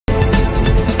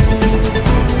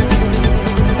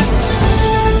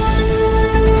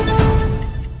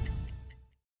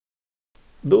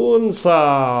doon sa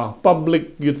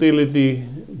public utility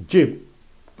jeep,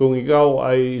 kung ikaw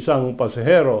ay isang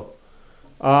pasahero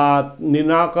at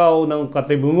ninakaw ng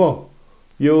katabi mo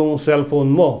yung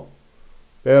cellphone mo,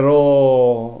 pero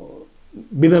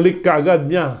binalik ka agad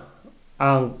niya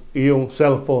ang iyong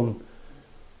cellphone,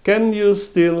 can you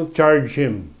still charge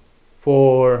him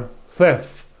for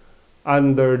theft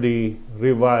under the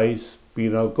revised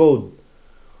penal code?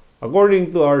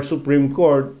 According to our Supreme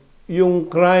Court, yung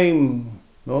crime,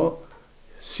 no,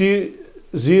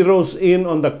 zeroes in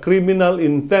on the criminal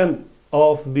intent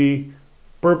of the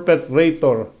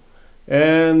perpetrator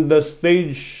and the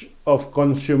stage of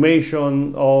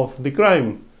consummation of the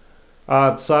crime.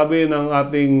 At sabi ng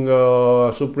ating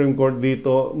Supreme Court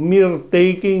dito, mere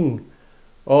taking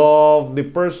of the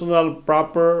personal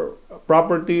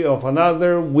property of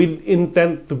another with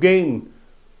intent to gain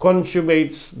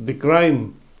consummates the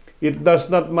crime. It does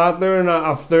not matter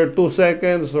na after 2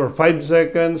 seconds or 5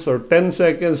 seconds or 10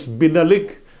 seconds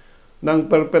binalik ng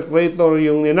perpetrator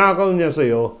yung ninakaw niya sa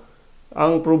iyo.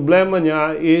 Ang problema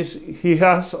niya is he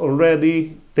has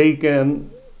already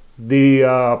taken the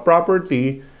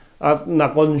property at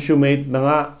na-consummate na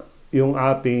nga yung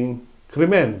ating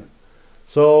krimen.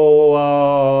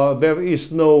 So there is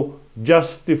no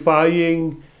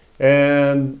justifying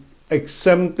and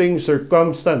exempting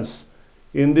circumstance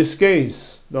in this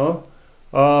case, no?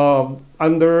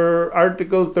 Under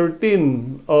Article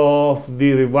 13 of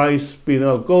the revised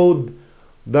penal code,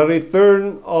 the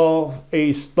return of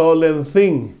a stolen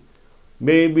thing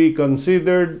may be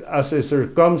considered as a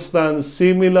circumstance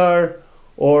similar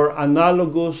or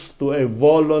analogous to a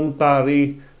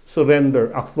voluntary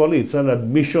surrender. Actually, it's an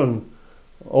admission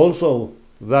also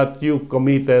that you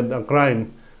committed a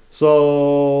crime.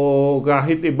 So,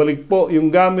 kahit ibalik po yung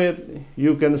gamit,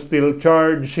 you can still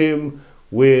charge him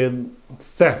with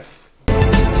theft.